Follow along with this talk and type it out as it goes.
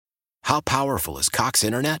How powerful is Cox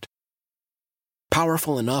Internet?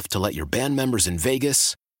 Powerful enough to let your band members in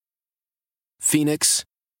Vegas, Phoenix,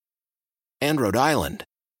 and Rhode Island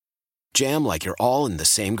jam like you're all in the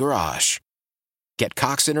same garage. Get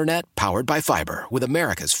Cox Internet powered by fiber with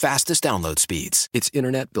America's fastest download speeds. It's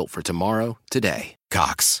internet built for tomorrow, today.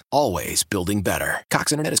 Cox, always building better.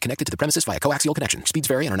 Cox Internet is connected to the premises via coaxial connection. Speeds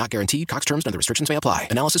vary and are not guaranteed. Cox terms and other restrictions may apply.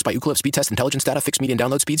 Analysis by Ookla Speed Test Intelligence Data. Fixed median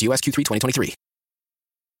download speeds. US Q3 2023.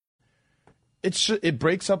 It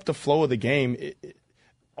breaks up the flow of the game.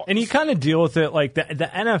 And you kind of deal with it like the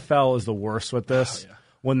NFL is the worst with this. Oh, yeah.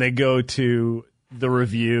 When they go to the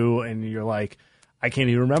review and you're like, I can't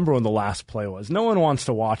even remember when the last play was. No one wants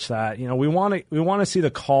to watch that. You know, we want to see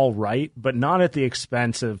the call right, but not at the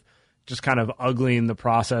expense of just kind of uglying the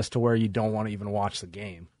process to where you don't want to even watch the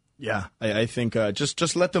game. Yeah, I think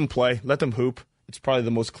just let them play, let them hoop. It's probably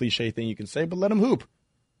the most cliche thing you can say, but let them hoop.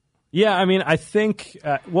 Yeah, I mean, I think.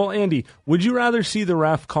 Well, Andy, would you rather see the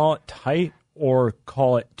ref call it tight or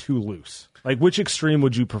call it too loose? Like, which extreme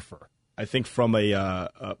would you prefer? I think from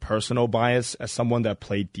a personal bias, as someone that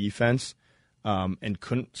played defense and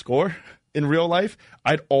couldn't score in real life,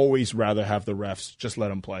 I'd always rather have the refs just let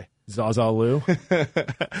them play. Zaza Lou?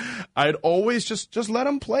 I'd always just let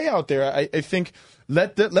them play out there. I think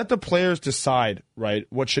let the players decide, right,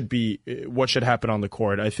 what should happen on the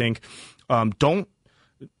court. I think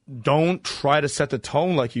don't try to set the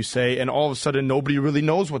tone like you say, and all of a sudden nobody really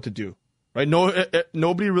knows what to do, right?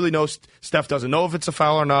 Nobody really knows. Steph doesn't know if it's a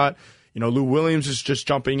foul or not. You know, Lou Williams is just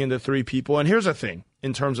jumping into three people. And here's the thing,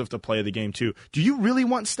 in terms of the play of the game, too. Do you really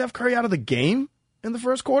want Steph Curry out of the game in the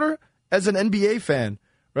first quarter? As an NBA fan,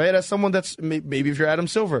 right? As someone that's, maybe if you're Adam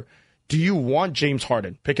Silver, do you want James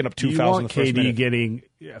Harden picking up 2 fouls in the first minute? Do you want KD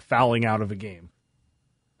getting fouling out of a game?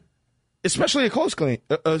 Especially a close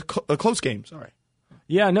game, sorry.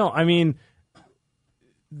 Yeah, no, I mean,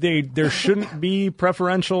 there shouldn't be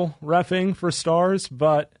preferential reffing for stars,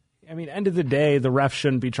 but I mean, end of the day, the refs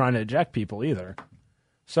shouldn't be trying to eject people either.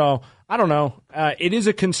 So, I don't know. It is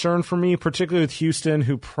a concern for me, particularly with Houston,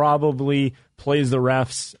 who probably plays the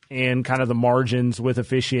refs and kind of the margins with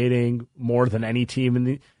officiating more than any team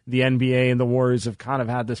in the NBA, and the Warriors have kind of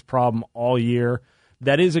had this problem all year.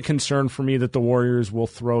 That is a concern for me that the Warriors will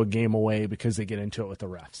throw a game away because they get into it with the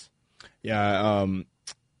refs. Yeah,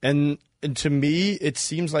 and to me, it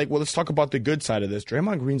seems like, well, let's talk about the good side of this.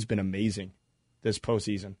 Draymond Green's been amazing this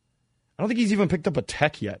postseason. I don't think he's even picked up a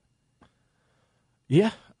tech yet. Yeah,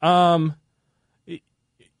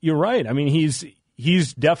 you're right. I mean,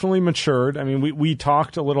 he's definitely matured. I mean, we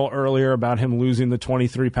talked a little earlier about him losing the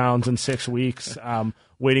 23 pounds in 6 weeks,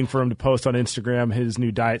 waiting for him to post on Instagram his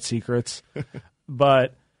new diet secrets.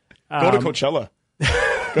 But go to Coachella.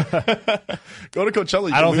 Go to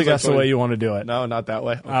Coachella. I don't think that's the way you want to do it. No, not that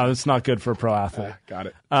way. Okay. It's not good for a pro athlete. Got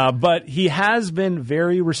it. But he has been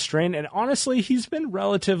very restrained, and honestly, he's been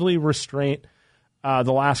relatively restrained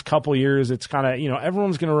the last couple years. It's kind of,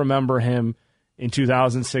 everyone's going to remember him in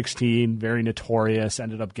 2016, very notorious,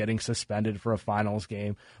 ended up getting suspended for a finals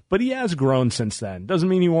game. But he has grown since then. Doesn't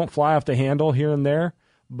mean he won't fly off the handle here and there,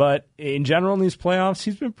 but in general in these playoffs,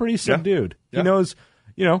 he's been pretty subdued. Yeah. He knows,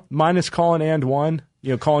 minus calling and one.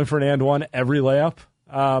 Calling for an and one every layup.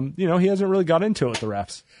 He hasn't really got into it with the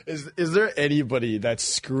refs. Is there anybody that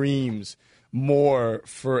screams more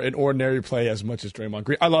for an ordinary play as much as Draymond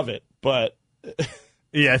Green? I love it, but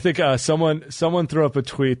yeah, I think someone threw up a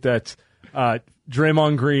tweet that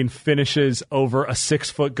Draymond Green finishes over a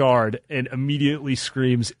 6-foot guard and immediately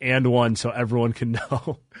screams and one so everyone can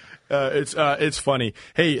know. It's funny.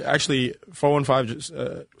 Hey, actually,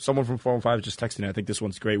 415 someone from 415 just texted me. I think this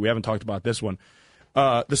one's great. We haven't talked about this one.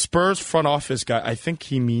 The Spurs front office guy, I think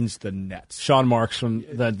he means the Nets. Sean Marks from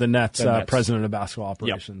the Nets, president of basketball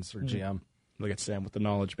operations, or GM. Look at Sam with the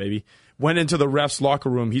knowledge, baby. Went into the ref's locker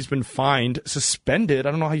room. He's been fined, suspended.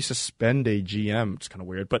 I don't know how you suspend a GM. It's kind of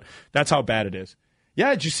weird, but that's how bad it is.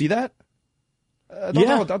 Yeah, did you see that? I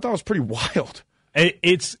thought that was pretty wild.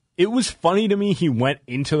 It was funny to me he went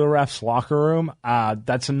into the ref's locker room.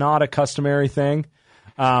 That's not a customary thing.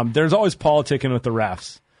 There's always politicking with the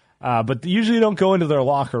refs. But they usually don't go into their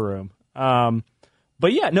locker room.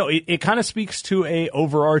 But yeah, no, it kind of speaks to a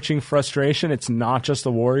overarching frustration. It's not just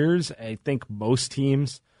the Warriors. I think most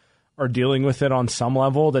teams are dealing with it on some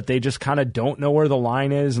level, that they just kind of don't know where the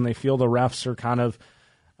line is, and they feel the refs are kind of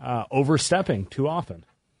overstepping too often.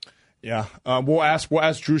 Yeah, we'll ask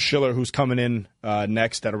Drew Shiller, who's coming in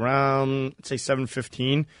next at around, let's say,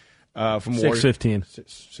 7:15. From 6:15.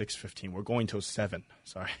 6:15. We're going till 7.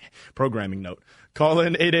 Sorry. Programming note. Call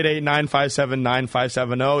in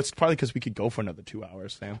 888-957-9570. It's probably because we could go for another 2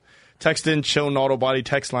 hours, Sam. Text in Chillin' Auto Body,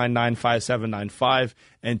 text line 95795,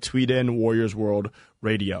 and tweet in Warriors World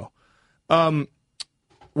Radio.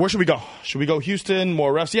 Where should we go? Should we go Houston,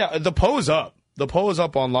 more refs? Yeah, the poll's up. The poll is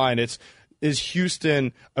up online. Is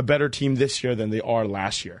Houston a better team this year than they are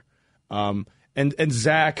last year? And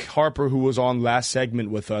Zach Harper, who was on last segment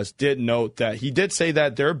with us, did note that he did say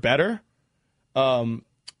that they're better.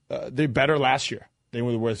 They're better last year than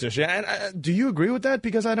they were this year. And do you agree with that?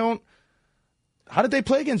 Because I don't. How did they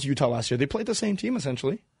play against Utah last year? They played the same team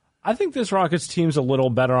essentially. I think this Rockets team's a little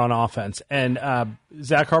better on offense, and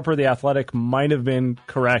Zach Harper, the Athletic, might have been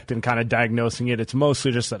correct in kind of diagnosing it. It's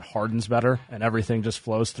mostly just that Harden's better, and everything just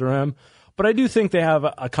flows through him. But I do think they have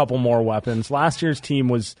a couple more weapons. Last year's team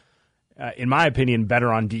was, in my opinion,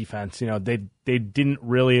 better on defense. You know, they didn't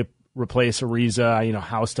really replace Ariza. You know,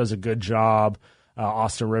 House does a good job.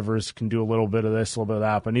 Austin Rivers can do a little bit of this, a little bit of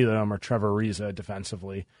that, but neither of them are Trevor Ariza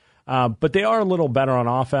defensively. But they are a little better on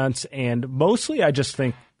offense, and mostly I just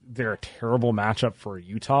think they're a terrible matchup for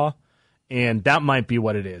Utah, and that might be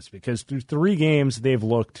what it is, because through 3 games they've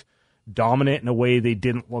looked dominant in a way they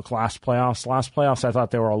didn't look last playoffs. Last playoffs I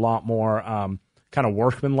thought they were a lot more kind of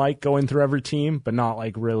workmanlike going through every team, but not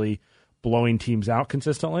like really blowing teams out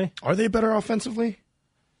consistently. Are they better offensively?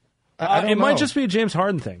 I don't it know. might just be a James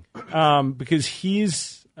Harden thing, because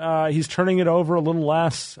he's turning it over a little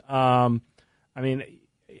less. I mean,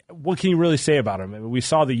 what can you really say about him? I mean, we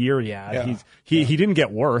saw the year he had. Yeah. He didn't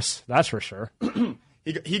get worse, that's for sure.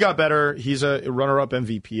 He got better. He's a runner-up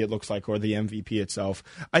MVP, it looks like, or the MVP itself.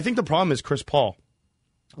 I think the problem is Chris Paul.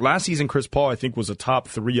 Last season, Chris Paul, I think, was a top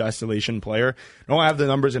 3 isolation player. I don't have the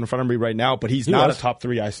numbers in front of me right now, but he not a top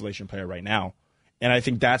 3 isolation player right now. And I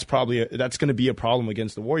think that's going to be a problem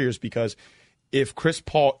against the Warriors, because if Chris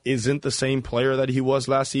Paul isn't the same player that he was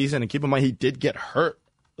last season, and keep in mind he did get hurt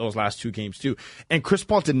those last 2 games too, and Chris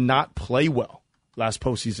Paul did not play well last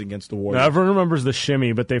postseason against the Warriors. Now, everyone remembers the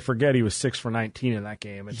shimmy, but they forget he was 6 for 19 in that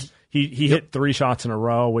game. He hit 3 shots in a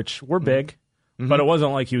row, which were big, but it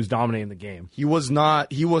wasn't like he was dominating the game. He was not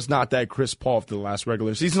that Chris Paul of the last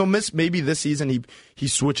regular season. Maybe this season he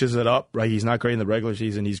switches it up, right? He's not great in the regular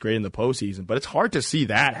season, he's great in the postseason, but it's hard to see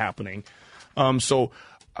that happening. So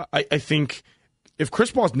I think if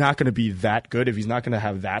Chris Paul's not going to be that good, if he's not going to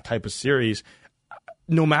have that type of series,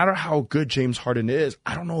 no matter how good James Harden is,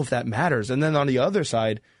 I don't know if that matters. And then on the other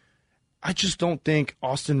side, I just don't think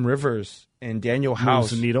Austin Rivers and Daniel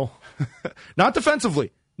House moves the needle. Not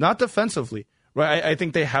defensively. Right? I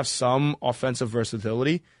think they have some offensive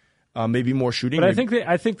versatility, maybe more shooting. But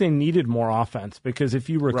I think they needed more offense, because if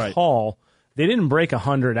you recall, they didn't break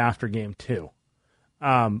 100 after Game 2.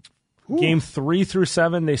 Game 3 through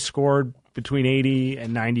 7, they scored between 80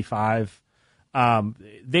 and 95.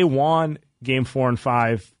 They won Game 4 and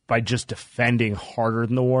 5 by just defending harder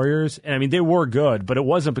than the Warriors. And, I mean, they were good, but it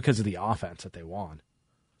wasn't because of the offense that they won.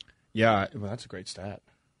 Yeah, well, that's a great stat.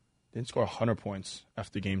 They didn't score 100 points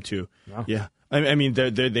after Game 2. No. Yeah. I mean,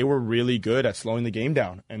 they were really good at slowing the game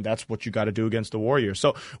down, and that's what you got to do against the Warriors.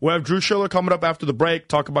 So we'll have Drew Shiller coming up after the break,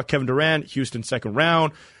 talk about Kevin Durant, Houston second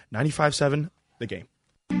round, 95-7, the game.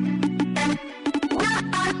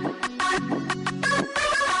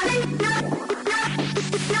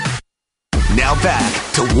 Now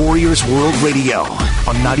back to Warriors World Radio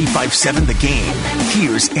on 95.7 The Game.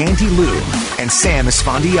 Here's Andy Liu and Sam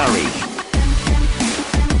Esfandiari.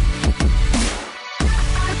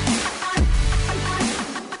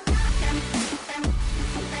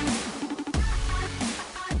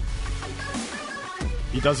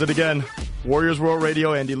 He does it again. Warriors World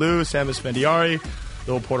Radio, Andy Liu, Sam Esfandiari,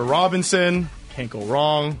 Bill Porter Robinson. Can't go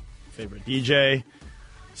wrong. Favorite DJ.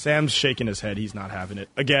 Sam's shaking his head. He's not having it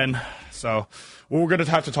again. So we're going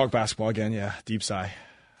to have to talk basketball again. Yeah, deep sigh.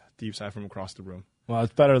 Deep sigh from across the room. Well,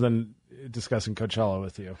 it's better than discussing Coachella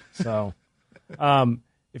with you. So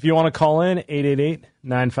if you want to call in,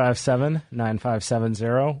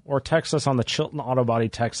 888-957-9570, or text us on the Chilton Auto Body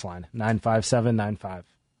text line, 95795.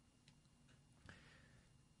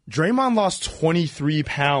 Draymond lost 23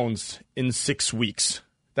 pounds in 6 weeks.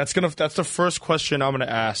 That's the first question I'm gonna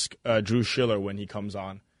ask Drew Shiller when he comes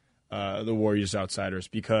on the Warriors Outsiders,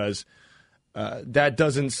 because that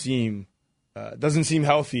doesn't seem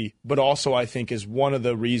healthy, but also I think is one of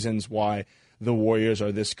the reasons why the Warriors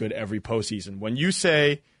are this good every postseason. When you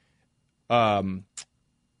say flip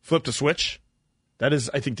the switch, that is,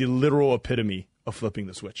 I think, the literal epitome of flipping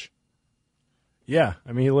the switch. Yeah,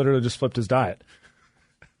 I mean, he literally just flipped his diet.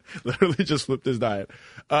 Literally just flipped his diet.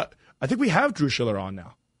 I think we have Drew Shiller on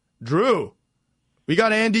now. Drew, We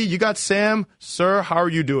got Andy. You got Sam. Sir, how are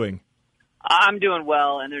you doing? I'm doing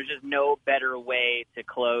well, and there's just no better way to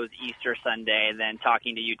close Easter Sunday than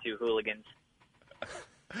talking to you two hooligans.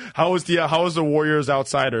 How was the Warriors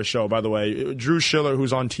Outsider show, by the way? Drew Shiller,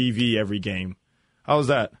 who's on TV every game. How was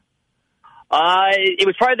that? It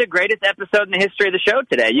was probably the greatest episode in the history of the show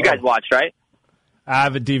today. You guys watched, right? I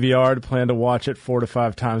have a DVR to plan to watch it 4 to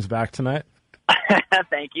 5 times back tonight.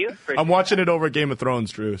 Thank you. I'm watching it over Game of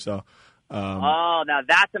Thrones, Drew. So. Now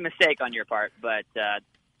that's a mistake on your part, but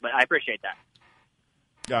I appreciate that.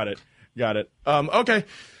 Got it. Okay,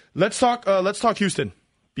 let's talk Houston,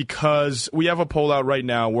 because we have a poll out right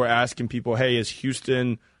now. We're asking people, hey, is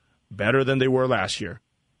Houston better than they were last year?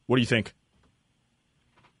 What do you think?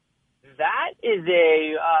 That is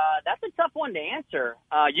that's a tough one to answer.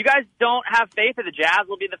 You guys don't have faith that the Jazz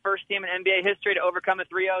will be the first team in NBA history to overcome a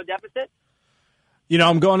 3-0 deficit? You know,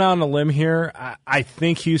 I'm going out on a limb here. I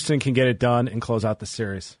think Houston can get it done and close out the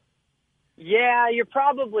series. Yeah, you're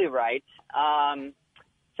probably right.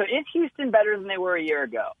 So is Houston better than they were a year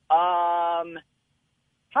ago? How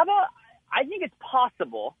about, I think it's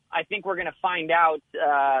possible. I think we're going to find out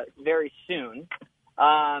very soon.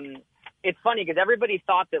 It's funny because everybody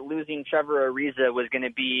thought that losing Trevor Ariza was going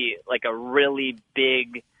to be like a really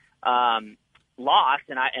big loss,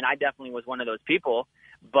 and I definitely was one of those people.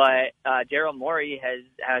 But Daryl Morey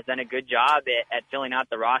has done a good job at filling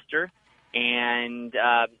out the roster, and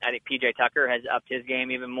I think PJ Tucker has upped his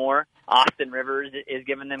game even more. Austin Rivers is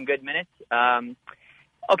giving them good minutes.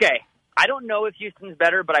 Okay, I don't know if Houston's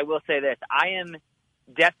better, but I will say this: I am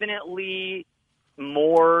definitely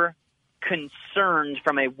more concerned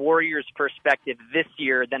from a Warriors perspective this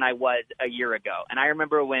year than I was a year ago. And I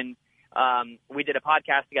remember when we did a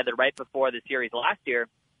podcast together right before the series last year,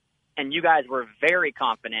 and you guys were very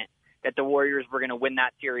confident that the Warriors were going to win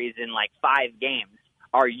that series in like 5 games.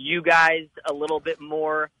 Are you guys a little bit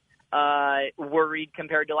more worried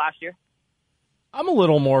compared to last year? I'm a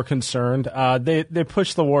little more concerned. They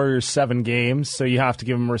pushed the Warriors 7 games, so you have to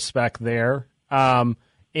give them respect there.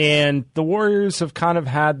 And the Warriors have kind of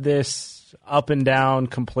had this up and down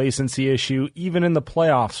complacency issue, even in the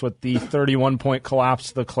playoffs with the 31-point collapse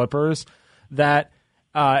to the Clippers, that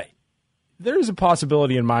there's a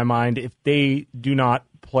possibility in my mind if they do not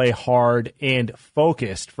play hard and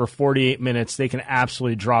focused for 48 minutes, they can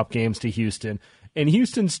absolutely drop games to Houston. And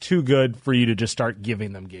Houston's too good for you to just start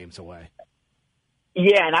giving them games away.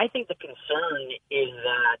 Yeah, and I think the concern is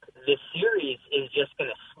that this series is just going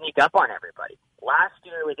to sneak up on everybody. Last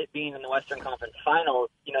year, with it being in the Western Conference Finals,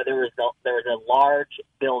 there was a large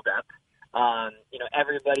buildup.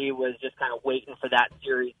 Everybody was just kind of waiting for that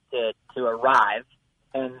series to arrive,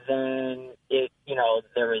 and then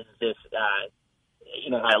there was this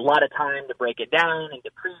a lot of time to break it down and to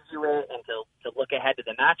preview it and to look ahead to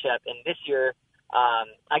the matchup. And this year,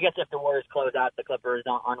 I guess if the Warriors close out the Clippers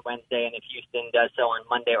on Wednesday, and if Houston does so on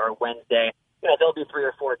Monday or Wednesday, there'll be 3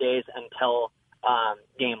 or 4 days until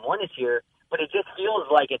Game 1 is here. But it just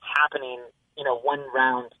feels like it's happening, one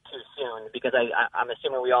round too soon, because I'm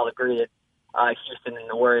assuming we all agree that Houston and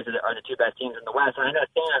the Warriors are the 2 best teams in the West. And I know,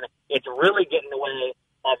 Sam, it's really getting in the way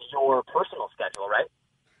of your personal schedule, right?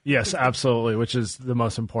 Yes, absolutely, which is the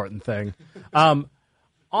most important thing. On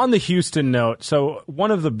the Houston note, so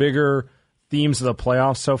one of the bigger themes of the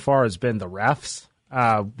playoffs so far has been the refs.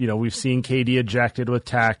 We've seen KD ejected with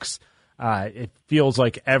techs. It feels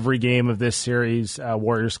like every game of this series,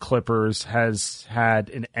 Warriors-Clippers, has had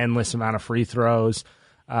an endless amount of free throws.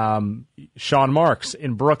 Sean Marks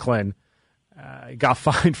in Brooklyn got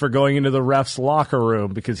fined for going into the refs' locker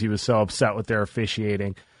room because he was so upset with their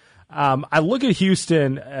officiating. I look at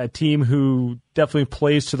Houston, a team who definitely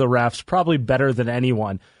plays to the refs, probably better than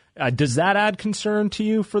anyone. Does that add concern to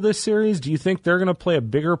you for this series? Do you think they're going to play a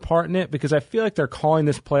bigger part in it? Because I feel like they're calling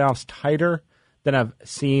this playoffs tighter than I've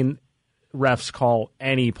seen refs call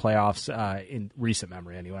any playoffs in recent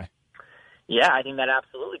memory anyway. Yeah, I think that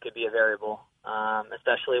absolutely could be a variable,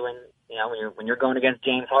 especially when you're going against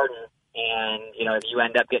James Harden, and if you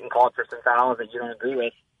end up getting called for some fouls that you don't agree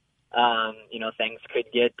with, things could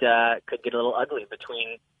get a little ugly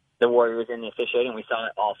between the Warriors and the officiating. We saw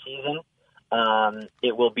it all season.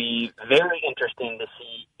 It will be very interesting to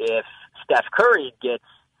see if Steph Curry gets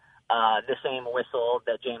the same whistle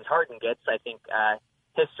that James Harden gets. I think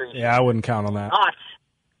history. Yeah, I wouldn't count on that.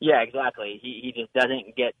 Yeah, exactly. He just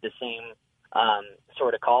doesn't get the same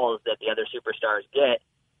sort of calls that the other superstars get.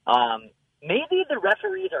 Maybe the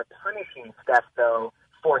referees are punishing Steph, though,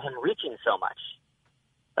 for him reaching so much.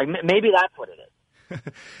 Like, maybe that's what it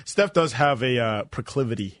is. Steph does have a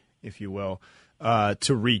proclivity, if you will,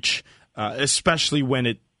 to reach, especially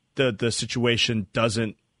when the situation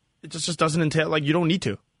doesn't it just doesn't entail, like, you don't need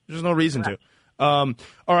to. There's no reason to. All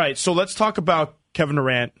right, so let's talk about Kevin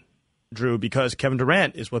Durant, Drew, because Kevin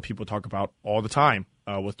Durant is what people talk about all the time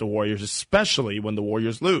with the Warriors, especially when the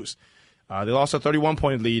Warriors lose. They lost a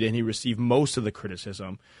 31-point lead, and he received most of the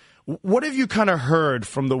criticism. What have you kind of heard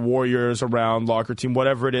from the Warriors around locker team,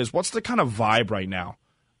 whatever it is? What's the kind of vibe right now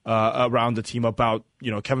around the team about,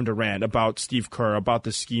 Kevin Durant, about Steve Kerr, about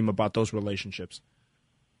the scheme, about those relationships?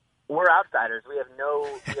 We're outsiders. We have no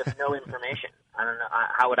information. I don't know.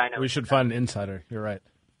 How would I know? We should find an insider. You're right.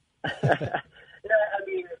 I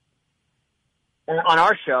mean, on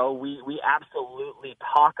our show, we absolutely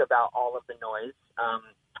talk about all of the noise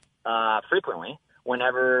frequently.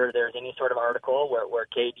 Whenever there's any sort of article where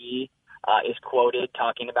KD is quoted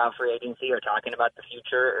talking about free agency or talking about the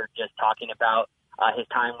future or just talking about his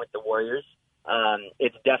time with the Warriors,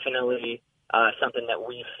 it's definitely something that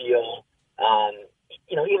we feel,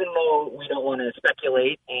 even though we don't want to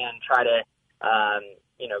speculate and try to,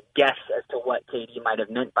 guess as to what KD might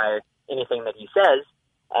have meant by anything that he says,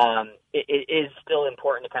 it is still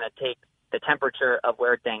important to kind of take the temperature of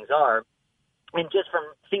where things are. And just from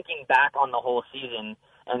thinking back on the whole season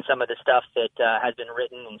and some of the stuff that has been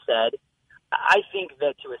written and said, I think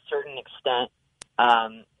that to a certain extent,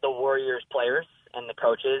 the Warriors players and the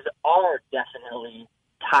coaches are definitely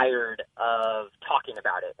tired of talking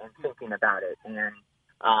about it and thinking about it and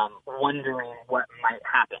wondering what might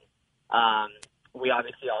happen. We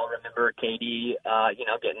obviously all remember KD,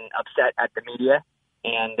 getting upset at the media,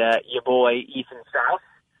 and your boy Ethan Strauss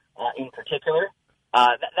in particular.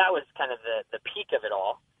 That was kind of the peak of it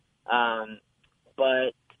all.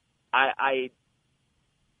 But I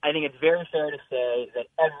think it's very fair to say that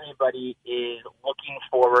everybody is looking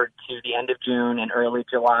forward to the end of June and early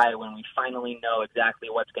July when we finally know exactly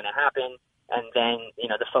what's going to happen, and then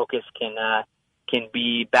the focus can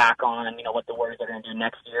be back on what the Warriors are going to do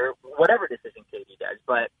next year, whatever decision KD does.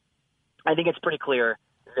 But I think it's pretty clear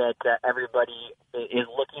that everybody is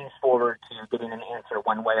looking forward to getting an answer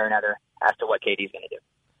one way or another as to what KD is going to do.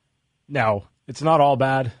 Now, it's not all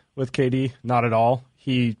bad with KD, not at all.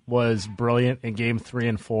 He was brilliant in Game 3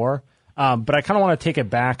 and 4. But I kind of want to take it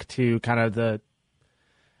back to kind of the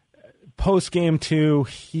post-Game 2.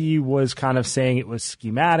 He was kind of saying it was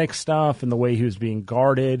schematic stuff and the way he was being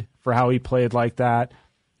guarded for how he played like that.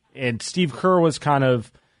 And Steve Kerr was kind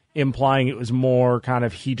of implying it was more kind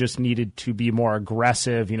of he just needed to be more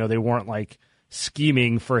aggressive. They weren't like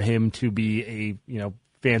scheming for him to be a,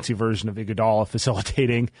 fancy version of Iguodala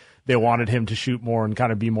facilitating. They wanted him to shoot more and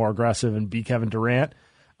kind of be more aggressive and be Kevin Durant.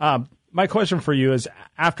 My question for you is,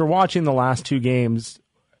 after watching the last two games,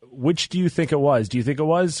 which do you think it was? Do you think it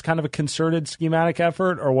was kind of a concerted schematic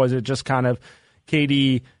effort, or was it just kind of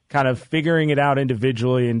KD kind of figuring it out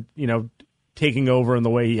individually and, taking over in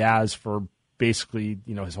the way he has for basically,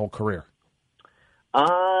 his whole career?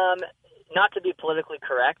 Not to be politically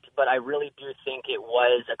correct, but I really do think it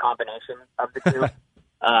was a combination of the two.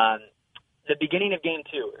 The beginning of Game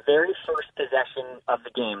 2, very first possession of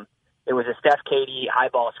the game, it was a Steph KD high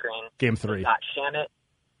ball screen. Game 3. They got Shamet.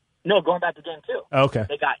 No, going back to Game 2. Oh, okay.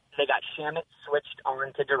 They got Shamet switched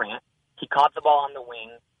on to Durant. He caught the ball on the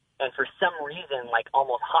wing, and for some reason, like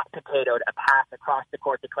almost hot potatoed a pass across the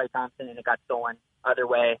court to Klay Thompson, and it got stolen other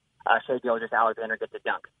way. Shai Gilgeous-Alexander gets a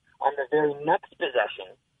dunk. On the very next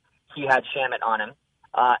possession, he had Shamet on him,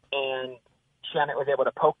 and Shamet was able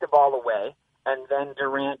to poke the ball away, and then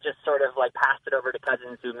Durant just sort of like passed it over to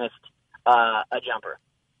Cousins, who missed a jumper.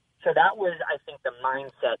 So that was, I think, the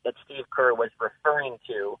mindset that Steve Kerr was referring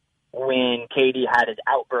to when KD had his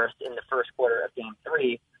outburst in the first quarter of Game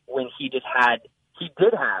 3, when he did have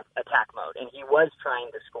attack mode, and he was trying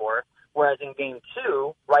to score, whereas in Game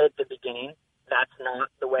 2, right at the beginning, that's not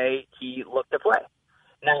the way he looked to play.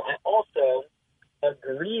 Now, I also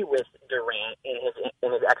agree with Durant in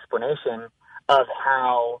his explanation of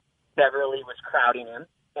how Beverly was crowding him,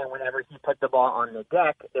 and whenever he put the ball on the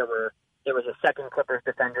deck, there was a second Clippers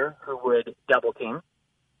defender who would double team,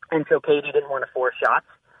 and so KD didn't want to force shots,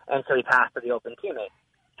 and so he passed to the open teammate.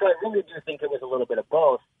 So I really do think it was a little bit of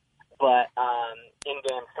both, but in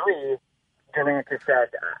Game 3, Durant just said,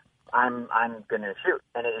 I'm going to shoot,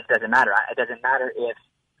 and it just doesn't matter. It doesn't matter if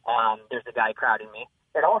there's a guy crowding me.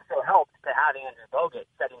 It also helped to have Andrew Bogut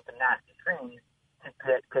setting some nasty screens to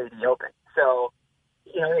get KD open. So,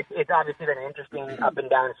 it's obviously been an interesting up and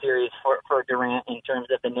down series for Durant in terms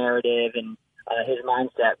of the narrative and his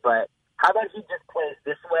mindset. But how about he just plays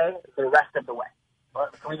this way the rest of the way?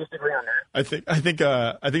 Can we just agree on that? I think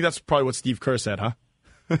that's probably what Steve Kerr said, huh?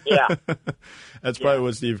 Yeah, that's probably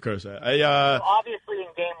what Steve Kerr said. So obviously,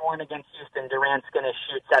 in Game 1 against Houston, Durant's going to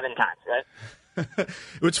shoot 7 times, right?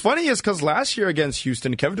 What's funny is because last year against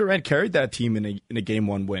Houston, Kevin Durant carried that team in a Game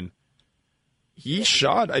 1 win. He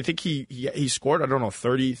shot, I think he scored,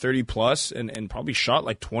 30 plus and probably shot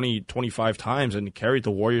like 20, 25 times and carried the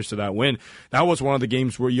Warriors to that win. That was one of the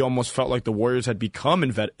games where you almost felt like the Warriors had become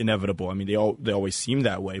inevitable. I mean, they always seem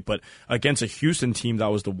that way, but against a Houston team that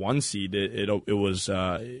was the 1 seed, it was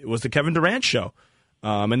the Kevin Durant show.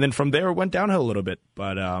 And then from there it went downhill a little bit,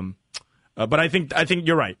 but I think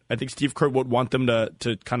you're right. I think Steve Kerr would want them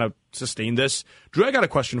to kind of sustain this. Drew, I got a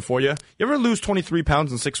question for you. You ever lose 23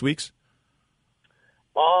 pounds in 6 weeks?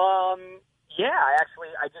 Yeah,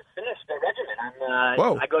 I just finished the regimen.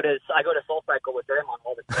 Whoa. I go to SoulCycle with Draymond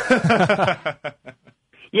all the time.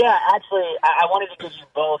 Yeah, actually, I wanted to give you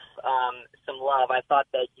both some love. I thought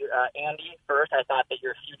that Andy, first, I thought that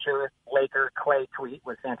your future Laker Clay tweet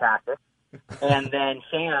was fantastic. And then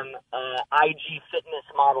Sam, IG fitness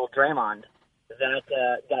model Draymond,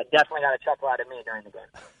 that definitely got a chuckle out of me during the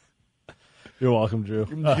game. You're welcome, Drew.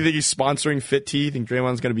 You think he's sponsoring Fit Tea? You think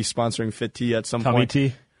Draymond's going to be sponsoring Fit Tea at some Tummy point?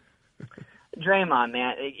 tea? Draymond,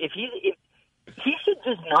 man, if he should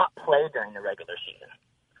just not play during the regular season.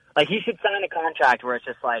 Like, he should sign a contract where it's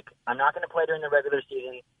just like, I'm not going to play during the regular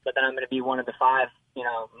season, but then I'm going to be one of the 5,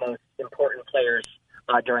 most important players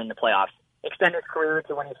during the playoffs. Extend his career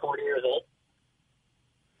to when he's 40 years old.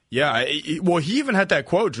 Yeah, well, he even had that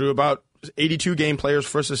quote, Drew, about 82-game players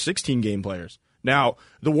versus 16-game players. Now,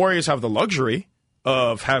 the Warriors have the luxury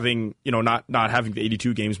of having, not having the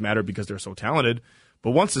 82 games matter because they're so talented.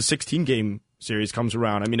 But once the 16-game series comes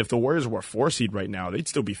around, I mean, if the Warriors were a 4 seed right now, they'd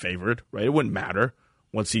still be favored, right? It wouldn't matter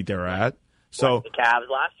what seed they're at. So like the Cavs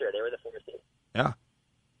last year, they were the 4 seed. Yeah.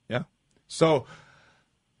 So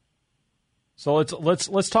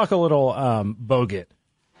let's talk a little Bogut.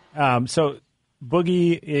 So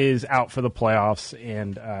Boogie is out for the playoffs,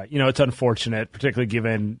 and it's unfortunate, particularly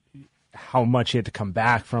given how much he had to come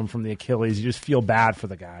back from the Achilles. You just feel bad for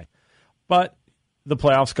the guy. But the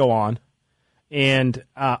playoffs go on. And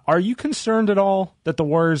are you concerned at all that the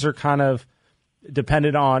Warriors are kind of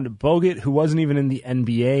dependent on Bogut, who wasn't even in the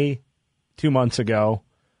NBA 2 months ago,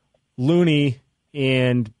 Looney,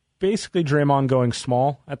 and basically Draymond going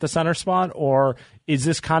small at the center spot? Or is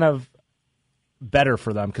this kind of better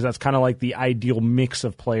for them because that's kind of like the ideal mix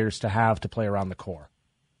of players to have to play around the core?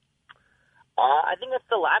 I think it's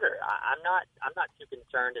the latter. I'm not too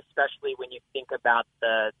concerned, especially when you think about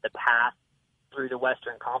the path through the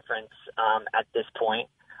Western Conference at this point.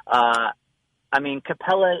 I mean,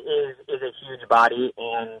 Capella is a huge body,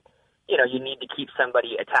 and you need to keep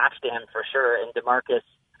somebody attached to him for sure. And DeMarcus,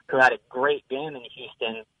 who had a great game in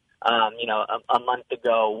Houston, a month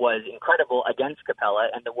ago, was incredible against Capella,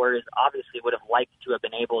 and the Warriors obviously would have liked to have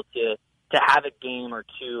been able to have a game or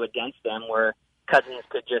two against them where Cousins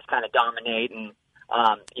could just kind of dominate and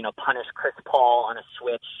punish Chris Paul on a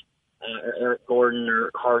switch, or Eric Gordon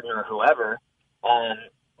or Harden or whoever.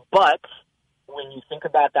 But when you think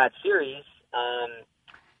about that series,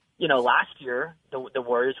 last year the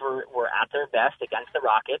Warriors were at their best against the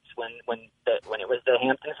Rockets when it was the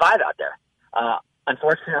Hamptons 5 out there.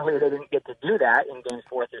 Unfortunately, they didn't get to do that in games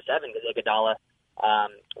 4 through 7 because Iguodala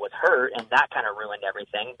was hurt, and that kind of ruined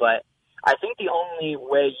everything. But I think the only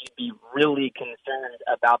way you'd be really concerned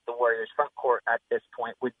about the Warriors' front court at this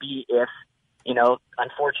point would be if,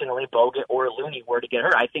 unfortunately, Bogut or Looney were to get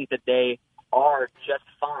hurt. I think that they are just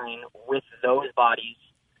fine with those bodies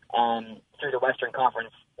through the Western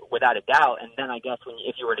Conference without a doubt. And then I guess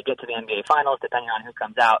if you were to get to the NBA Finals, depending on who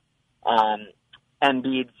comes out,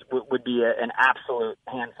 Embiid would be an absolute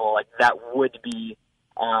handful. Like, that would be,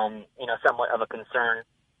 somewhat of a concern.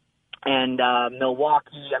 And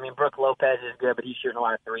Milwaukee, I mean, Brook Lopez is good, but he's shooting a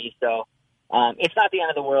lot of threes. So it's not the end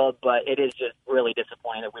of the world, but it is just really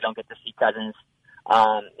disappointing that we don't get to see Cousins,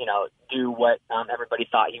 do what everybody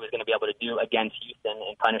thought he was going to be able to do against Houston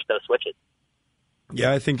and punish those switches.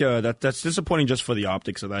 Yeah, I think that's disappointing just for the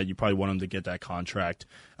optics of that. You probably want him to get that contract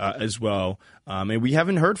as well. And we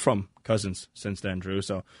haven't heard from Cousins since then, Drew.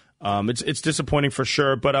 So it's disappointing for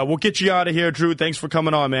sure. But we'll get you out of here, Drew. Thanks for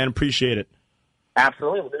coming on, man. Appreciate it.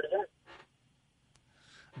 Absolutely. We'll do it again.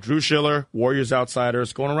 Drew Shiller, Warriors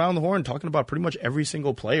Outsiders, going around the horn talking about pretty much every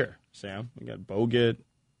single player, Sam. We got Bogut,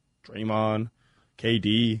 Draymond,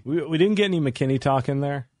 KD. We didn't get any McKinney talk in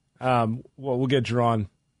there. We'll get Drew on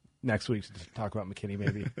next week to talk about McKinney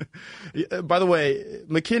maybe. By the way,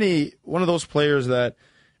 McKinney, one of those players that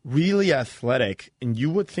really athletic, and you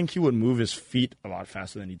would think he would move his feet a lot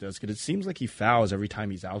faster than he does because it seems like he fouls every time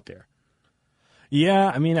he's out there. Yeah,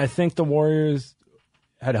 I mean, I think the Warriors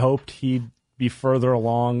had hoped he'd be further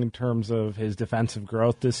along in terms of his defensive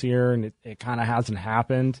growth this year, and it kind of hasn't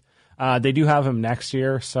happened. They do have him next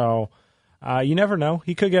year, so You never know.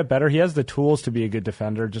 He could get better. He has the tools to be a good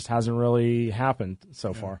defender. Just hasn't really happened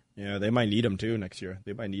so far. Yeah, they might need him too next year.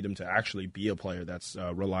 They might need him to actually be a player that's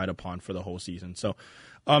relied upon for the whole season. So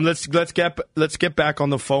let's get back on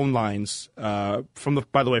the phone lines from the,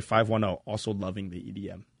 by the way, 510. Also loving the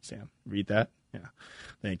EDM. Sam, read that. Yeah,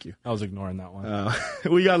 thank you. I was ignoring that one.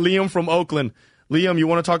 We got Liam from Oakland. Liam, you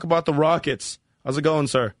want to talk about the Rockets? How's it going,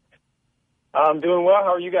 sir? I'm doing well.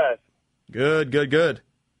 How are you guys? Good.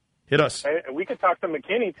 Hit us. Hey, we could talk to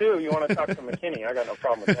McKinney, too. You want to talk to McKinney? I got no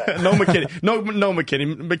problem with that. No McKinney. No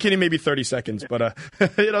McKinney. McKinney maybe 30 seconds, but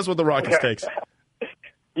hit us with the Rockets takes.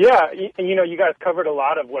 Yeah, you guys covered a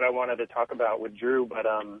lot of what I wanted to talk about with Drew, but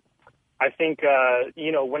I think,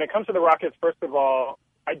 when it comes to the Rockets, first of all,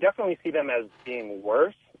 I definitely see them as being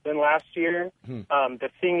worse than last year. The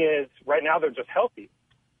thing is, right now they're just healthy,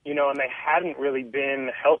 and they hadn't really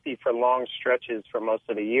been healthy for long stretches for most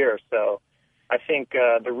of the year, so I think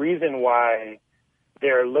the reason why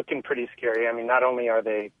they're looking pretty scary, I mean, not only are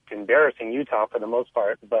they embarrassing Utah for the most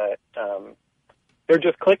part, but they're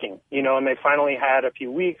just clicking, and they finally had a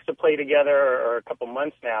few weeks to play together or a couple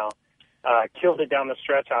months now, killed it down the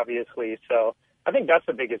stretch, obviously. So I think that's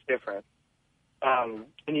the biggest difference. And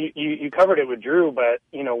you covered it with Drew, but,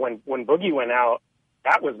 when Boogie went out,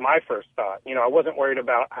 that was my first thought. I wasn't worried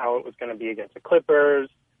about how it was going to be against the Clippers.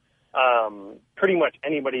 Pretty much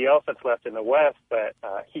anybody else that's left in the West, but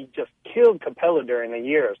he just killed Capella during the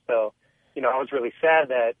year. So, I was really sad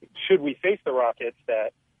that should we face the Rockets,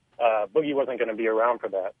 that Boogie wasn't going to be around for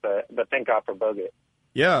that. But thank God for Bogut.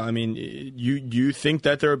 Yeah, I mean, you think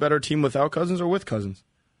that they're a better team without Cousins or with Cousins?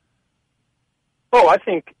 Oh, I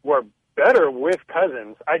think we're better with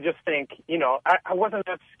Cousins. I just think, I wasn't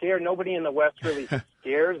that scared. Nobody in the West really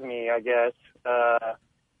scares me, I guess,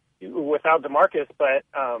 without DeMarcus, but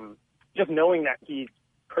just knowing that he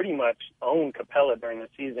pretty much owned Capella during the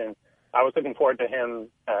season, I was looking forward to him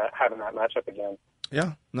having that matchup again.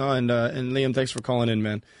 Yeah, no, and Liam, thanks for calling in,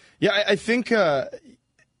 man. Yeah, I think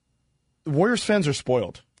Warriors fans are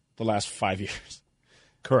spoiled the last 5 years.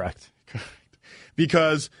 Correct.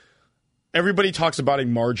 Because everybody talks about a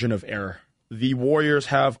margin of error. The Warriors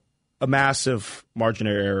have a massive margin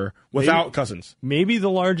of error without Cousins. Maybe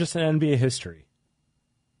the largest in NBA history.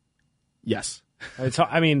 Yes.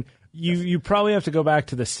 I mean, you probably have to go back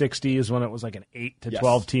to the 60s when it was like an 8 to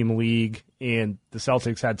 12 team league, and the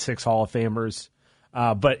Celtics had 6 Hall of Famers.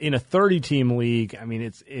 But in a 30-team league, I mean,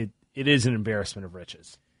 it is an embarrassment of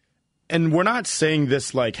riches. And we're not saying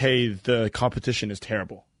this like, hey, the competition is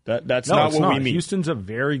terrible. That's not what we mean. Houston's a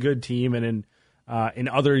very good team, and in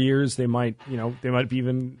other years they might be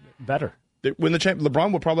even better. When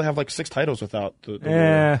LeBron would probably have like 6 titles without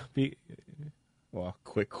the well,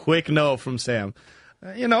 quick no from Sam.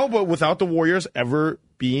 But without the Warriors ever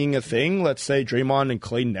being a thing, let's say Draymond and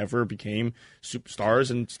Clay never became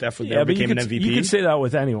superstars and Steph never became an MVP. You could say that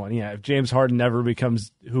with anyone. Yeah, if James Harden never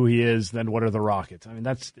becomes who he is, then what are the Rockets? I mean,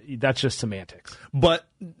 that's just semantics. But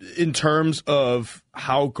in terms of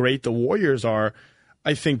how great the Warriors are,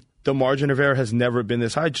 I think the margin of error has never been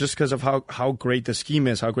this high just because of how great the scheme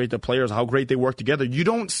is, how great the players, how great they work together. You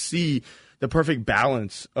don't see the perfect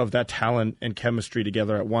balance of that talent and chemistry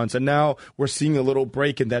together at once. And now we're seeing a little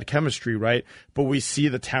break in that chemistry, right? But we see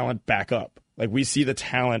the talent back up. Like we see the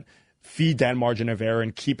talent feed that margin of error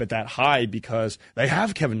and keep it that high because they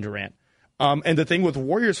have Kevin Durant. And the thing with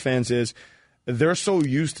Warriors fans is they're so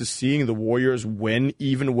used to seeing the Warriors win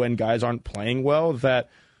even when guys aren't playing well that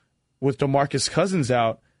with DeMarcus Cousins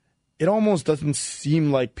out, it almost doesn't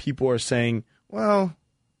seem like people are saying, well,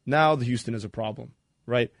 now the Houston is a problem,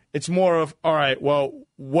 right? It's more of, all right, well,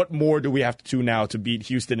 what more do we have to do now to beat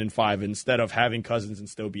Houston in 5 instead of having Cousins and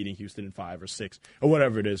still beating Houston in 5 or 6 or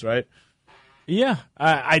whatever it is, right? Yeah,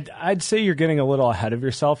 I'd say you're getting a little ahead of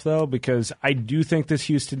yourself, though, because I do think this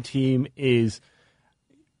Houston team is,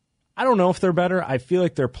 I don't know if they're better. I feel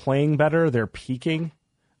like they're playing better. They're peaking.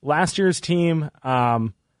 Last year's team, I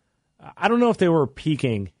don't know if they were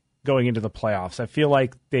peaking going into the playoffs. I feel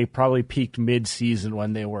like they probably peaked mid-season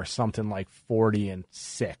when they were something like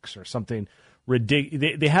 40-6 or something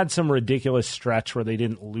ridiculous. They had some ridiculous stretch where they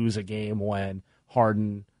didn't lose a game when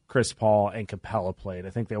Harden, Chris Paul, and Capella played.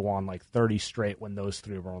 I think they won like 30 straight when those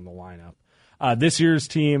 3 were on the lineup. This year's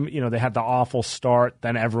team, they had the awful start.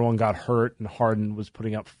 Then everyone got hurt, and Harden was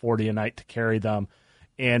putting up 40 a night to carry them.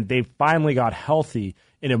 And they finally got healthy,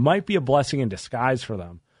 and it might be a blessing in disguise for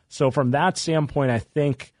them. So from that standpoint, I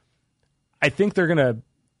think they're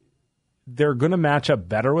gonna match up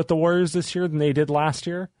better with the Warriors this year than they did last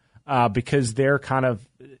year because they're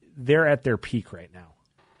at their peak right now.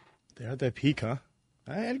 They're at their peak, huh?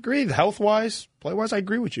 I agree. Health-wise, play-wise, I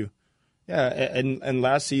agree with you. Yeah, and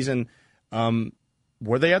last season,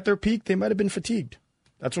 Were they at their peak? They might have been fatigued.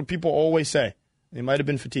 That's what people always say. They might have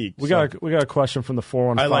been fatigued. We got a question from the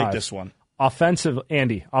 415. I like this one.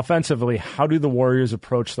 Offensively, how do the Warriors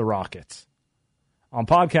approach the Rockets? On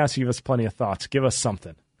podcasts, you give us plenty of thoughts. Give us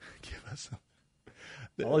something.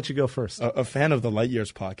 I'll let you go first. A fan of the Light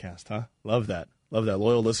Years podcast, huh? Love that.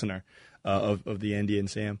 Loyal listener of the Andy and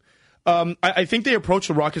Sam. I think they approach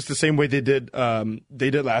the Rockets the same way they did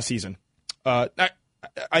last season.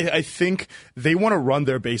 I think they want to run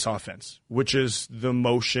their base offense, which is the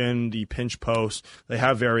motion, the pinch post. They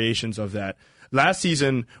have variations of that. Last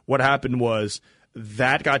season, what happened was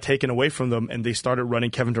that got taken away from them, and they started running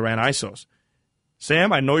Kevin Durant ISOs.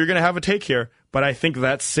 Sam, I know you're going to have a take here, but I think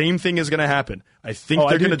that same thing is going to happen. I think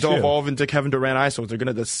they're going to evolve into Kevin Durant ISOs. They're going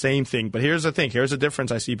to do the same thing. But here's the thing. Here's the difference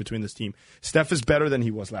I see between this team. Steph is better than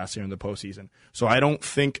he was last year in the postseason. So I don't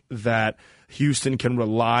think that Houston can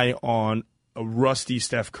rely on a rusty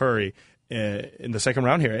Steph Curry in the second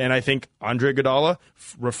round here. And I think Andre Iguodala,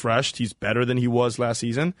 refreshed, he's better than he was last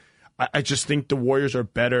season. I just think the Warriors are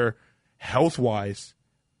better health-wise,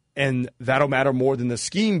 and that'll matter more than the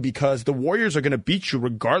scheme because the Warriors are going to beat you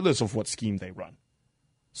regardless of what scheme they run.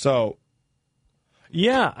 So,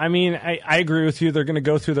 yeah, I mean, I agree with you. They're going to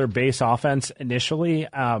go through their base offense initially,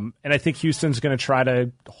 and I think Houston's going to try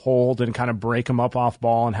to hold and kind of break them up off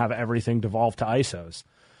ball and have everything devolve to ISOs.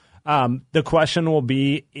 The question will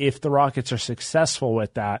be, if the Rockets are successful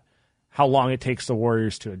with that, how long it takes the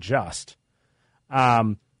Warriors to adjust.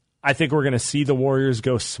 I think we're going to see the Warriors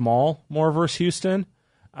go small more versus Houston,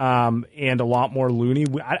 and a lot more Looney.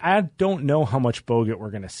 I don't know how much Bogut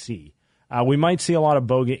we're going to see. We might see a lot of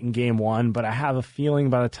Bogut in Game 1, but I have a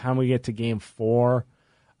feeling by the time we get to Game 4,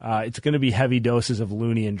 it's going to be heavy doses of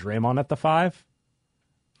Looney and Draymond at the 5.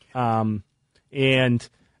 And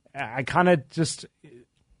I kind of just...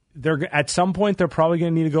 at some point, they're probably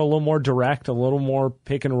going to need to go a little more direct, a little more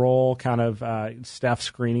pick and roll, kind of Steph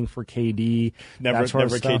screening for KD. Never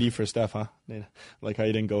KD for Steph, huh? Like how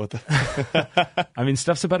you didn't go with that. I mean,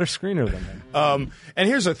 Steph's a better screener than him. And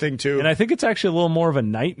here's the thing, too. And I think it's actually a little more of a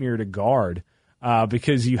nightmare to guard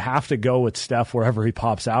because you have to go with Steph wherever he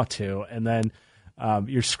pops out to, and then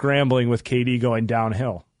you're scrambling with KD going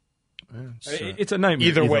downhill. It's a nightmare.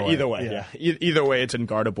 Either way, yeah. Either way, it's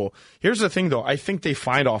unguardable. Here's the thing, though. I think they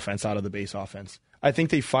find offense out of the base offense. I think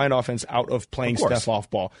they find offense out of playing Steph off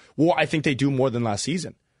ball. Well, I think they do more than last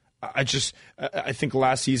season. I think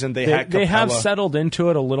last season they had Capella. They have settled into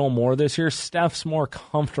it a little more this year. Steph's more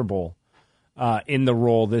comfortable in the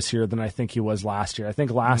role this year than I think he was last year. I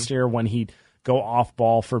think last year when he'd go off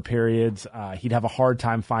ball for periods, he'd have a hard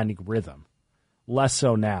time finding rhythm. Less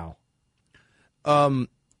so now.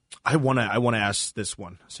 I want to ask this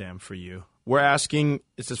one, Sam, for you. We're asking,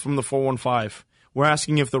 this is from the 415, we're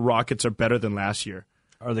asking if the Rockets are better than last year.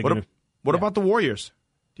 Are they What about the Warriors?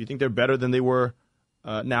 Do you think they're better than they were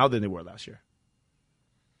now than they were last year?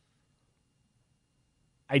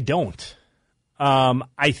 I don't.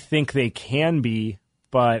 I think they can be,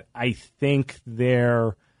 but I think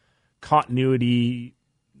their continuity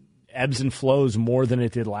ebbs and flows more than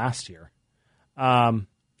it did last year.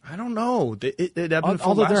 I don't know.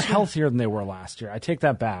 Although they're healthier than they were last year. I take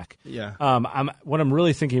that back. Yeah. What I'm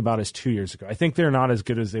really thinking about is 2 years ago. I think they're not as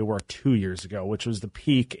good as they were 2 years ago, which was the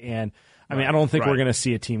peak. And I mean, I don't think we're going to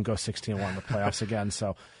see a team go 16-1 in the playoffs again.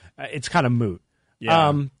 So it's kind of moot. Yeah.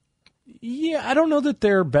 I don't know that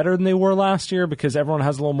they're better than they were last year because everyone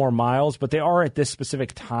has a little more miles, but they are at this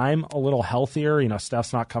specific time a little healthier. You know,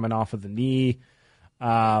 Steph's not coming off of the knee.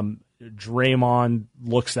 Draymond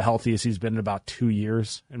looks the healthiest he's been in about 2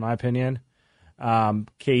 years, in my opinion.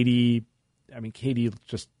 KD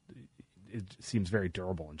just it seems very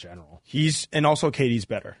durable in general. Also KD's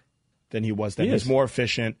better than he was then. He's more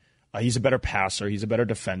efficient. He's a better passer. He's a better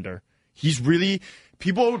defender. He's really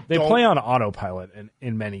They play on autopilot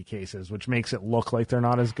in many cases, which makes it look like they're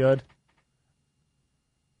not as good.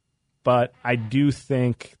 But I do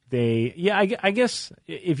think I guess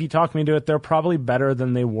if you talk me into it, they're probably better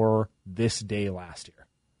than they were this day last year.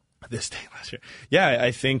 Yeah,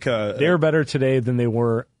 I think they're better today than they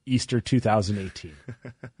were Easter 2018.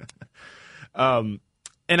 And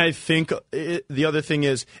I think the other thing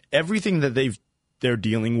is everything that they're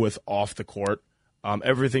dealing with off the court,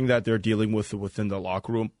 everything that they're dealing with within the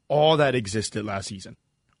locker room, all that existed last season.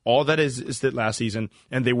 All that existed last season,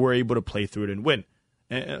 and they were able to play through it and win.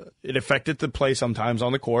 It affected the play sometimes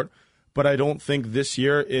on the court, but I don't think this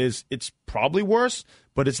year it's probably worse,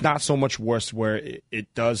 but it's not so much worse where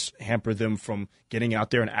it does hamper them from getting out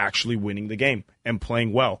there and actually winning the game and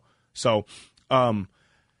playing well. So I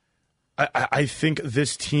I think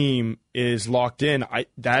this team is locked in.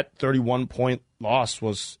 That 31-point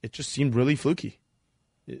loss it just seemed really fluky.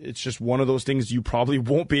 It's just one of those things you probably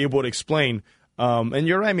won't be able to explain. And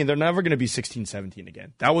you're right. I mean, they're never going to be 16-17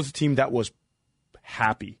 again. That was a team that was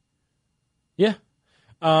happy. Yeah.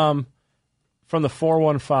 From the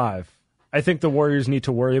 415, I think the Warriors need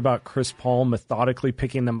to worry about Chris Paul methodically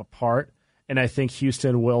picking them apart, and I think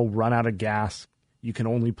Houston will run out of gas. You can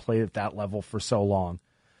only play at that level for so long.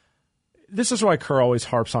 This is why Kerr always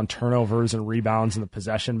harps on turnovers and rebounds in the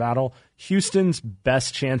possession battle. Houston's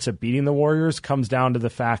best chance of beating the Warriors comes down to the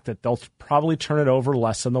fact that they'll probably turn it over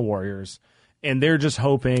less than the Warriors, and they're just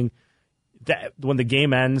hoping that when the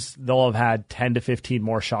game ends, they'll have had 10 to 15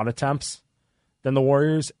 more shot attempts than the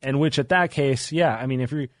Warriors, and which at that case, yeah, I mean,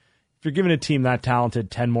 if you're giving a team that talented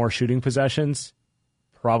 10 more shooting possessions,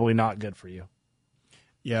 probably not good for you.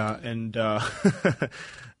 Yeah, and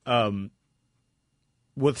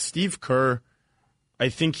with Steve Kerr, I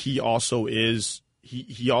think he also is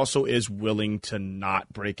willing to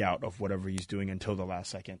not break out of whatever he's doing until the last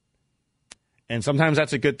second. And sometimes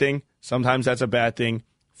that's a good thing. Sometimes that's a bad thing.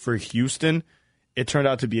 For Houston, it turned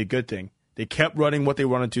out to be a good thing. They kept running what they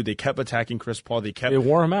wanted to. They kept attacking Chris Paul. They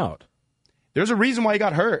wore him out. There's a reason why he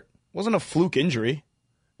got hurt. It wasn't a fluke injury.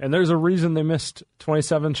 And there's a reason they missed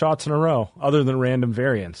 27 shots in a row, other than random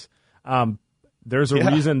variance. There's a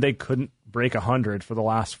reason they couldn't break 100 for the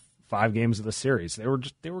last 5 games of the series.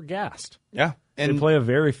 They were gassed. Yeah, and they play a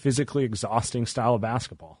very physically exhausting style of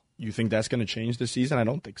basketball. You think that's going to change this season? I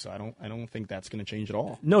don't think so. I don't think that's going to change at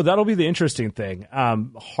all. No, that'll be the interesting thing.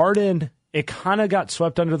 Harden, it kind of got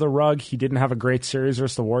swept under the rug. He didn't have a great series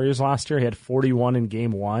versus the Warriors last year. He had 41 in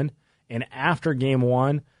Game 1, and after Game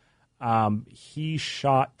 1. He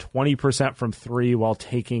shot 20% from 3 while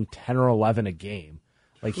taking 10 or 11 a game.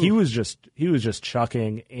 Like he was just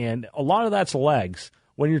chucking, and a lot of that's legs.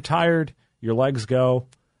 When you're tired, your legs go.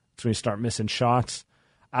 That's when you start missing shots.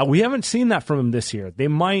 We haven't seen that from him this year. They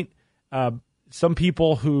might. Some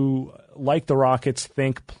people who like the Rockets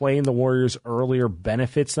think playing the Warriors earlier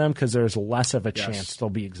benefits them because there's less of a chance they'll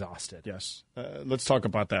be exhausted. Yes. Let's talk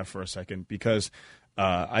about that for a second because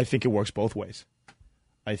I think it works both ways.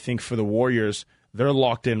 I think for the Warriors, they're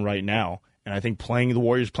locked in right now. And I think playing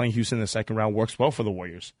Houston in the second round works well for the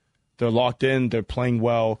Warriors. They're locked in. They're playing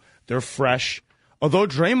well. They're fresh. Although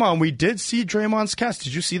Draymond, we did see Draymond's cast.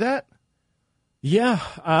 Did you see that? Yeah.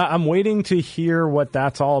 I'm waiting to hear what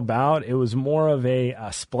that's all about. It was more of a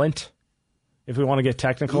splint, if we want to get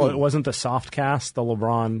technical. It wasn't the soft cast, the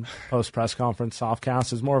LeBron post-press conference soft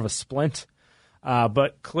cast. It was more of a splint.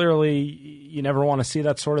 But clearly, you never want to see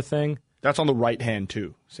that sort of thing. That's on the right hand,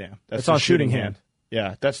 too, Sam. That's on shooting hand.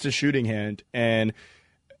 Yeah, that's the shooting hand. And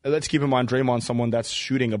let's keep in mind, Draymond's someone that's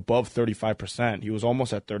shooting above 35%. He was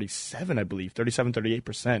almost at 37, I believe,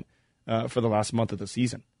 38% for the last month of the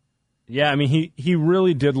season. Yeah, I mean, he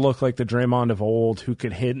really did look like the Draymond of old who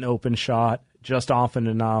could hit an open shot just often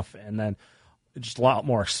enough and then just a lot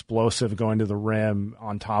more explosive going to the rim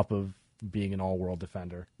on top of being an all-world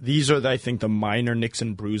defender. These are, I think, the minor nicks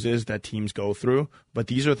and bruises that teams go through, but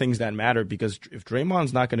these are things that matter because if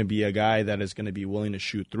Draymond's not going to be a guy that is going to be willing to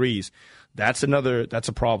shoot threes, that's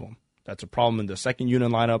a problem. That's a problem in the second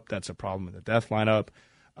unit lineup. That's a problem in the death lineup.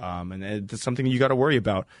 And it's something you got to worry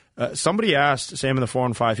about. Somebody asked Sam in the 4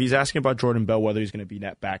 and 5, he's asking about Jordan Bell, whether he's going to be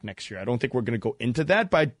back next year. I don't think we're going to go into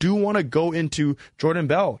that, but I do want to go into Jordan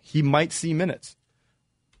Bell. He might see minutes.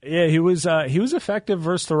 Yeah, he was effective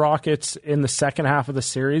versus the Rockets in the second half of the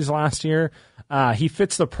series last year. He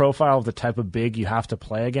fits the profile of the type of big you have to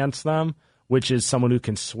play against them, which is someone who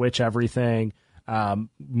can switch everything,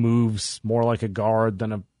 moves more like a guard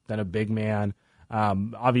than a big man.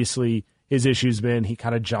 Obviously, his issue's been he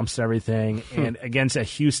kind of jumps everything, and against a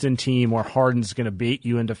Houston team where Harden's going to bait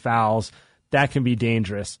you into fouls, that can be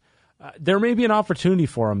dangerous. There may be an opportunity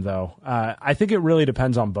for him, though. I think it really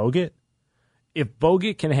depends on Bogut. If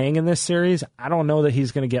Bogut can hang in this series, I don't know that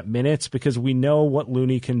he's going to get minutes because we know what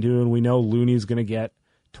Looney can do, and we know Looney's going to get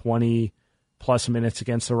 20-plus minutes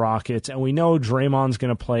against the Rockets, and we know Draymond's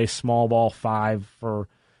going to play small ball 5 for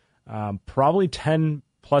probably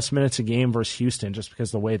 10-plus minutes a game versus Houston just because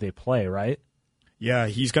of the way they play, right? Yeah,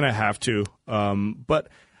 he's going to have to. But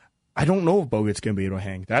I don't know if Bogut's going to be able to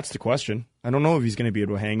hang. That's the question. I don't know if he's going to be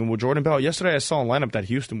able to hang. And with Jordan Bell, yesterday I saw a lineup that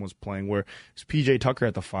Houston was playing where it's P.J. Tucker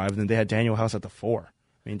at the 5, and then they had Daniel House at the 4.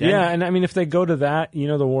 I mean, and I mean, if they go to that,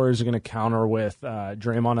 the Warriors are going to counter with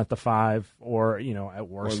Draymond at the 5 or, at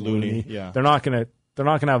worst, Looney. Yeah. They're not going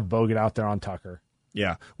to have Bogut out there on Tucker.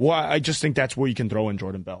 Yeah. Well, I just think that's where you can throw in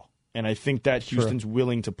Jordan Bell. And I think that Houston's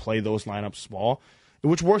willing to play those lineups small,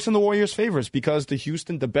 which works in the Warriors' favors because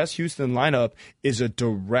the best Houston lineup is a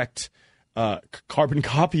direct carbon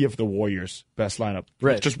copy of the Warriors' best lineup.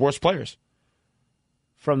 Right. Just worse players.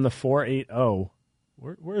 From the 480,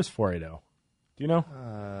 where is 480? Do you know?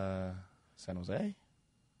 San Jose?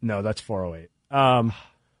 No, that's 408.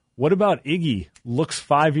 What about Iggy? Looks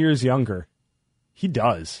 5 years younger. He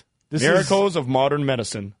does. Miracles of modern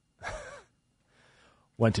medicine.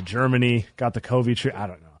 Went to Germany, got the COVID treatment. I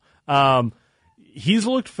don't know. He's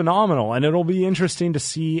looked phenomenal, and it'll be interesting to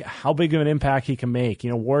see how big of an impact he can make.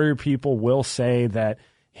 Warrior people will say that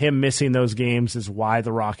him missing those games is why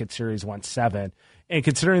the Rocket series went 7. And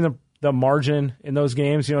considering the margin in those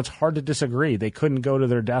games, it's hard to disagree. They couldn't go to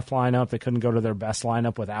their death lineup. They couldn't go to their best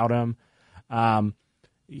lineup without him.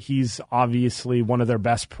 He's obviously one of their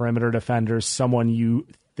best perimeter defenders, someone you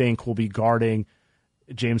think will be guarding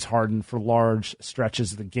James Harden for large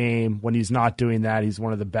stretches of the game. When he's not doing that, he's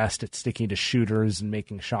one of the best at sticking to shooters and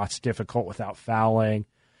making shots difficult without fouling.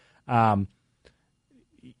 How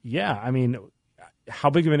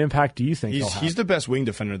big of an impact do you think he'll have? He's the best wing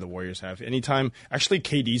defender the Warriors have. Anytime, actually,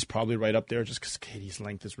 KD's probably right up there just because KD's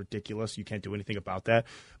length is ridiculous. You can't do anything about that.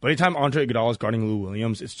 But anytime Andre Iguodala is guarding Lou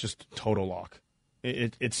Williams, it's just total lock.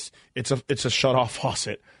 It's a shut-off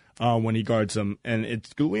faucet when he guards him. And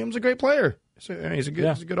Lou Williams is a great player. He's a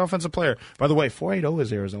good offensive player. By the way, 480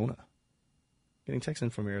 is Arizona. Getting text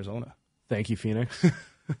in from Arizona. Thank you, Phoenix,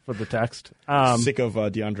 for the text. Sick of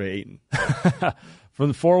DeAndre Ayton. From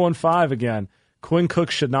the 415 again, Quinn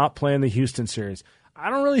Cook should not play in the Houston series.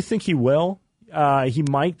 I don't really think he will. He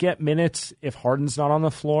might get minutes if Harden's not on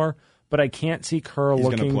the floor, but I can't see Kerr He's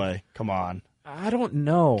looking. He's going to play. Come on. I don't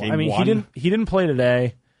know. Game 1? He didn't play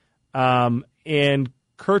today, and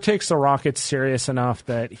Kerr takes the Rockets serious enough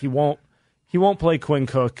that he won't play Quinn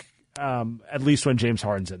Cook, at least when James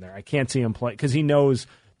Harden's in there. I can't see him play because he knows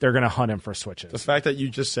they're going to hunt him for switches. The fact that you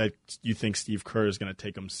just said you think Steve Kerr is going to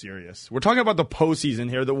take him serious. We're talking about the postseason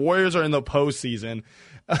here. The Warriors are in the postseason.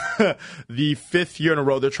 The 5th year in a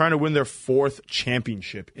row. They're trying to win their 4th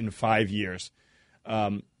championship in 5 years.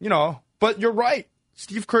 But you're right.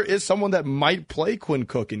 Steve Kerr is someone that might play Quinn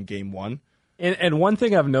Cook in Game 1. And one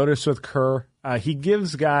thing I've noticed with Kerr, he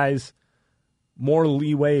gives guys more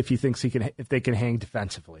leeway if he thinks if they can hang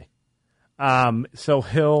defensively.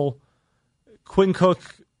 So Quinn Cook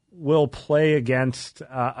will play against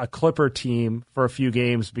a Clipper team for a few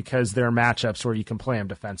games because there are matchups where you can play him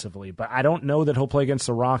defensively. But I don't know that he'll play against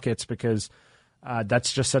the Rockets because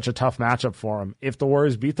that's just such a tough matchup for him. If the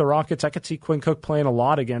Warriors beat the Rockets, I could see Quinn Cook playing a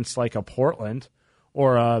lot against like a Portland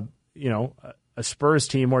or a Spurs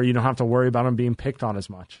team where you don't have to worry about him being picked on as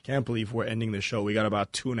much. Can't believe we're ending the show. We got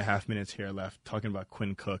about 2.5 minutes here left talking about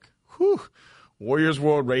Quinn Cook. Whew. Warriors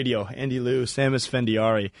World Radio, Andy Liu, Sam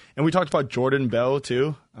Esfandiari. And we talked about Jordan Bell,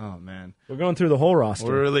 too. Oh, man. We're going through the whole roster.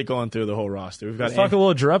 We're really going through the whole roster. Let's talk a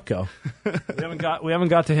little Jerebko. we haven't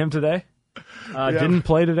got to him today. Didn't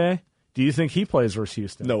play today. Do you think he plays versus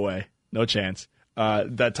Houston? No way. No chance.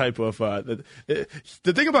 That type of the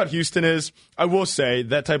thing about Houston is, I will say,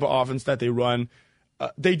 that type of offense that they run,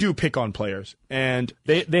 they do pick on players. And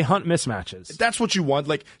they hunt mismatches. That's what you want.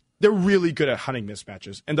 Like, they're really good at hunting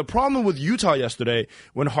mismatches. And the problem with Utah yesterday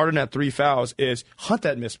when Harden had 3 fouls is hunt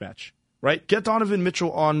that mismatch, right? Get Donovan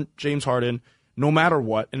Mitchell on James Harden no matter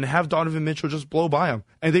what and have Donovan Mitchell just blow by him.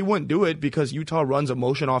 And they wouldn't do it because Utah runs a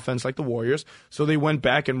motion offense like the Warriors. So they went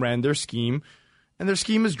back and ran their scheme. And their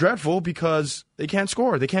scheme is dreadful because they can't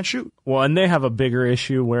score. They can't shoot. Well, and they have a bigger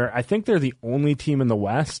issue where I think they're the only team in the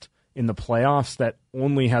West in the playoffs that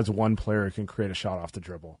only has one player who can create a shot off the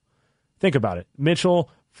dribble. Think about it.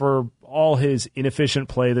 Mitchell, for all his inefficient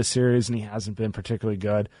play this series, and he hasn't been particularly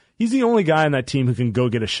good, he's the only guy on that team who can go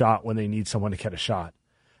get a shot when they need someone to get a shot.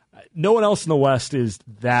 No one else in the West is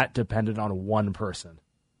that dependent on one person.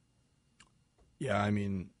 Yeah, I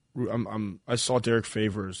mean, I saw Derek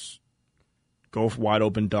Favors go for wide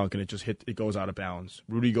open dunk, and it goes out of bounds.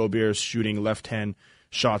 Rudy Gobert's shooting left-hand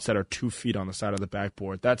shots that are 2 feet on the side of the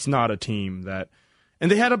backboard. That's not a team that... And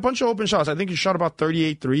they had a bunch of open shots. I think he shot about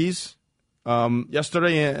 38 threes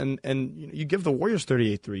yesterday, and you give the Warriors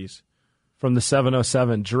 38 threes. From the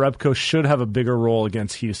 707, Jerebko should have a bigger role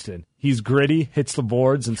against Houston. He's gritty, hits the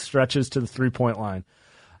boards, and stretches to the three-point line.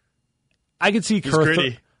 I could see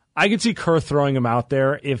Kerr throwing him out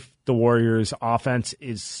there if the Warriors' offense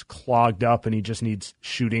is clogged up and he just needs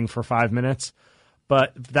shooting for 5 minutes.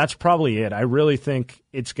 But that's probably it. I really think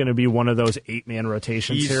it's going to be one of those 8-man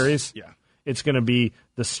rotation series. Yeah. It's going to be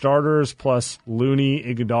the starters plus Looney,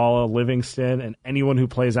 Iguodala, Livingston, and anyone who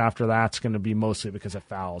plays after that's going to be mostly because of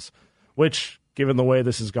fouls, which, given the way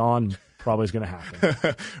this has gone, probably is going to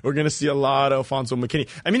happen. We're going to see a lot of Alfonso McKinney.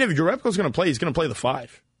 I mean, if Jerebko's going to play, he's going to play the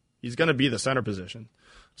 5. He's going to be the center position.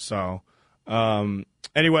 So,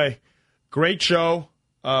 anyway, Great show.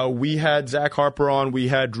 We had Zach Harper on. We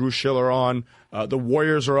had Drew Shiller on. The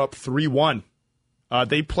Warriors are up 3-1.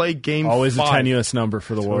 They play game 5. Always a tenuous number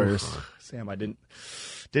for the Warriors. Sam, I didn't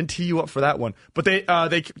tee you up for that one. But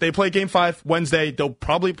they play game 5 Wednesday. They'll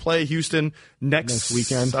probably play Houston next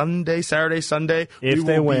weekend. Saturday, Sunday. If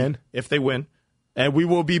they win. And we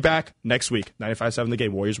will be back next week. 95.7 The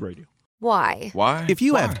Game, Warriors Radio. Why? If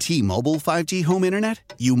you have T-Mobile 5G home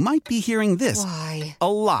internet, you might be hearing this Why?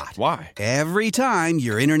 a lot. Why? Every time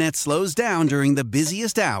your internet slows down during the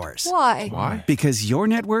busiest hours. Why? Because your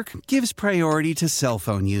network gives priority to cell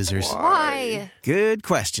phone users. Why? Good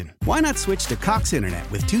question. Why not switch to Cox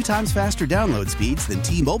Internet with 2 times faster download speeds than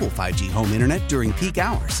T-Mobile 5G home internet during peak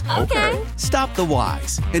hours? Okay. Stop the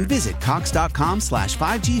whys and visit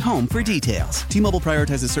cox.com/5G home for details. T-Mobile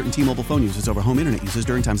prioritizes certain T-Mobile phone users over home internet users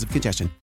during times of congestion.